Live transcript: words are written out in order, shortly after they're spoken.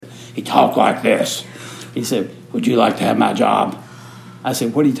He talked like this. He said, would you like to have my job? I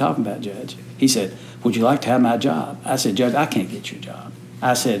said, what are you talking about, Judge? He said, would you like to have my job? I said, Judge, I can't get your job.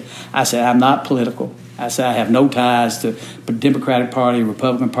 I said, I'm not political. I said, I have no ties to the Democratic Party,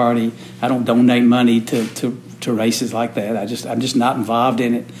 Republican Party. I don't donate money to races like that. I'm just not involved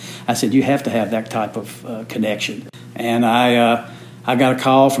in it. I said, you have to have that type of connection. And I got a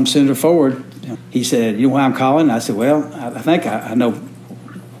call from Senator Ford. He said, you know why I'm calling? I said, well, I think I know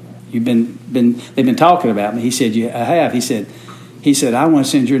they've been talking about me. He said, I have. He said, I want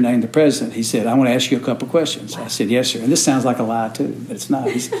to send your name to the president. He said, I want to ask you a couple of questions. I said, yes, sir. And this sounds like a lie too, but it's not.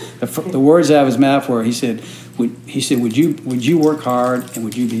 The words out of his mouth were, he said, would you work hard and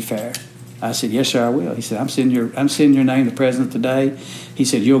would you be fair? I said, yes, sir, I will. He said, I'm sending your name to the president today. He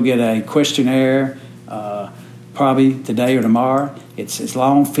said, you'll get a questionnaire probably today or tomorrow. It's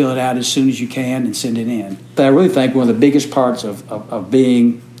long. Fill it out as soon as you can and send it in. But I really think one of the biggest parts of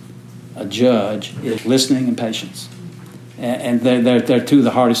being a judge is listening and patience. And they're two of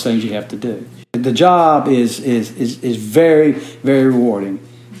the hardest things you have to do. The job is very, very rewarding.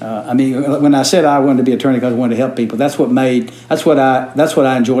 When I said I wanted to be an attorney because I wanted to help people, that's what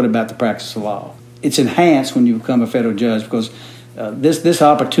I enjoyed about the practice of law. It's enhanced when you become a federal judge because this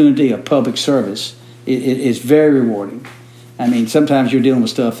opportunity of public service is very rewarding. I mean, sometimes you're dealing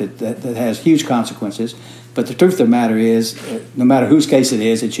with stuff that has huge consequences, but the truth of the matter is, no matter whose case it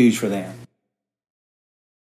is, it's huge for them.